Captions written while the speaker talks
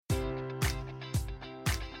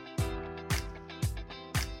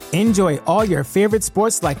Enjoy all your favorite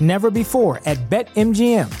sports like never before at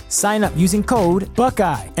BetMGM. Sign up using code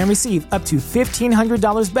Buckeye and receive up to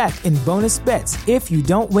 $1,500 back in bonus bets if you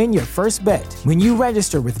don't win your first bet. When you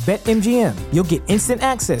register with BetMGM, you'll get instant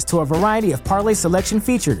access to a variety of parlay selection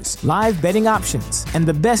features, live betting options, and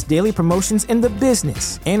the best daily promotions in the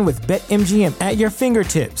business. And with BetMGM at your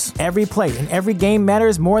fingertips, every play and every game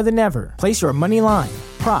matters more than ever. Place your money line,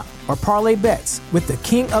 prop, or parlay bets with the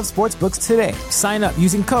king of sportsbooks today. Sign up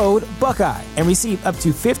using code Buckeye and receive up to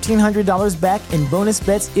 $1,500 back in bonus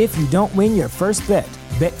bets if you don't win your first bet.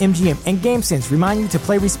 BetMGM and GameSense remind you to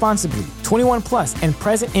play responsibly. 21 plus and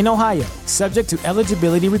present in Ohio, subject to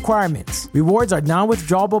eligibility requirements. Rewards are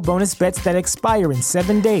non-withdrawable bonus bets that expire in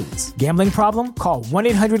 7 days. Gambling problem? Call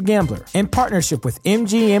 1-800-GAMBLER. In partnership with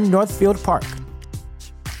MGM Northfield Park.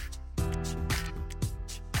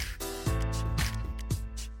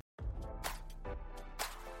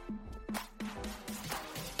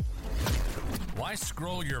 Why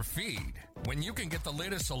scroll your feed when you can get the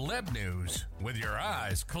latest celeb news with your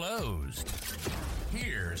eyes closed?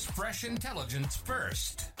 Here's fresh intelligence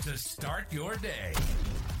first to start your day.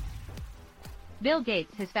 Bill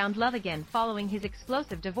Gates has found love again following his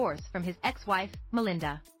explosive divorce from his ex-wife,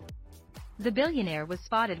 Melinda. The billionaire was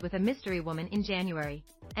spotted with a mystery woman in January,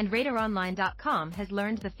 and RadarOnline.com has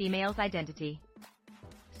learned the female's identity.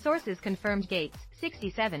 Sources confirmed Gates,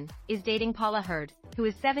 67, is dating Paula Hurd, who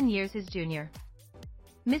is 7 years his junior.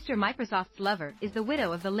 Mr. Microsoft's lover is the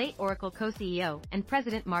widow of the late Oracle co-CEO and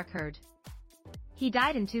president Mark Hurd. He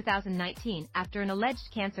died in 2019 after an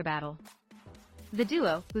alleged cancer battle. The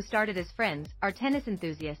duo, who started as friends, are tennis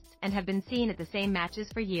enthusiasts and have been seen at the same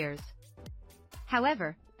matches for years.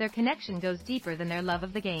 However, their connection goes deeper than their love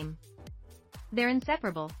of the game. They're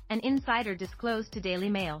inseparable, an insider disclosed to Daily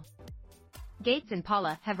Mail. Gates and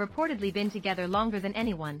Paula have reportedly been together longer than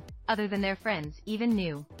anyone, other than their friends, even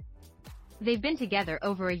knew. They've been together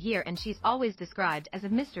over a year and she's always described as a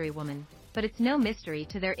mystery woman, but it's no mystery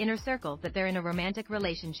to their inner circle that they're in a romantic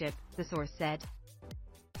relationship, the source said.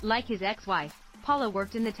 Like his ex-wife, Paula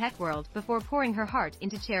worked in the tech world before pouring her heart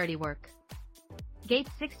into charity work. Gates'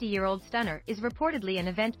 60-year-old stunner is reportedly an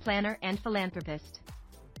event planner and philanthropist.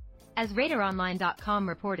 As RadarOnline.com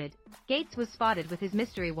reported, Gates was spotted with his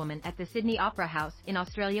mystery woman at the Sydney Opera House in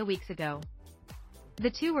Australia weeks ago. The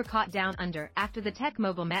two were caught down under after the tech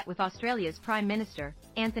mogul met with Australia's Prime Minister,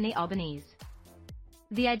 Anthony Albanese.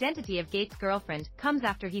 The identity of Gates' girlfriend comes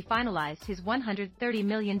after he finalized his $130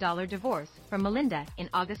 million divorce from Melinda in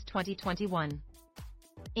August 2021.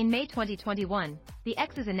 In May 2021, the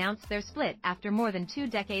exes announced their split after more than 2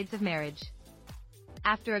 decades of marriage.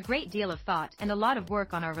 After a great deal of thought and a lot of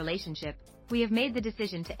work on our relationship, we have made the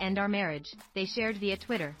decision to end our marriage, they shared via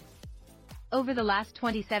Twitter. Over the last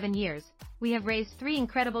 27 years, we have raised 3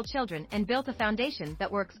 incredible children and built a foundation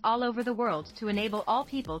that works all over the world to enable all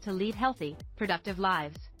people to lead healthy, productive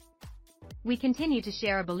lives. We continue to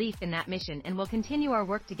share a belief in that mission and will continue our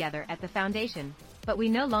work together at the foundation, but we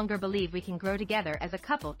no longer believe we can grow together as a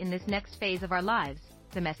couple in this next phase of our lives,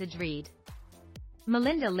 the message read.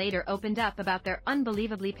 Melinda later opened up about their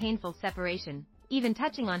unbelievably painful separation, even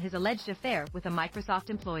touching on his alleged affair with a Microsoft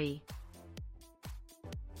employee.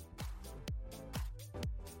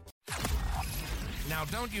 Now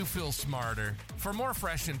don't you feel smarter? For more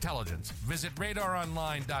fresh intelligence, visit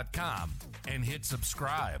RadarOnline.com and hit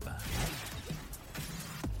subscribe.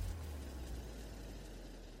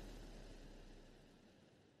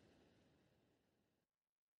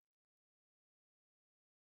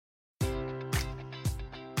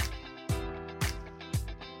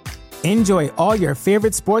 Enjoy all your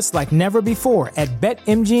favorite sports like never before at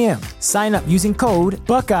BetMGM. Sign up using code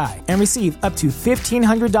Buckeye and receive up to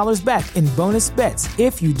 $1,500 back in bonus bets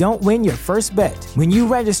if you don't win your first bet. When you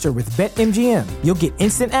register with BetMGM, you'll get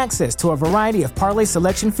instant access to a variety of parlay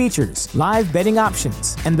selection features, live betting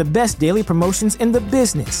options, and the best daily promotions in the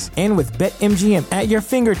business. And with BetMGM at your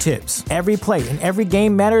fingertips, every play and every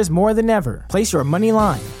game matters more than ever. Place your money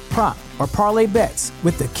line, prop, or parlay bets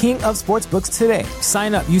with the king of sportsbooks today.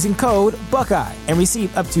 Sign up using code Buckeye and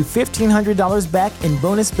receive up to $1,500 back in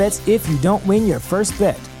bonus bets if you don't win your first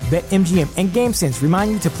bet. BetMGM and GameSense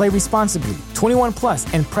remind you to play responsibly. 21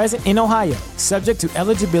 plus and present in Ohio, subject to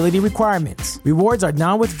eligibility requirements. Rewards are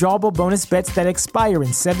non-withdrawable bonus bets that expire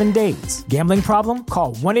in 7 days. Gambling problem?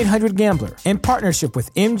 Call 1-800-GAMBLER. In partnership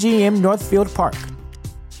with MGM Northfield Park.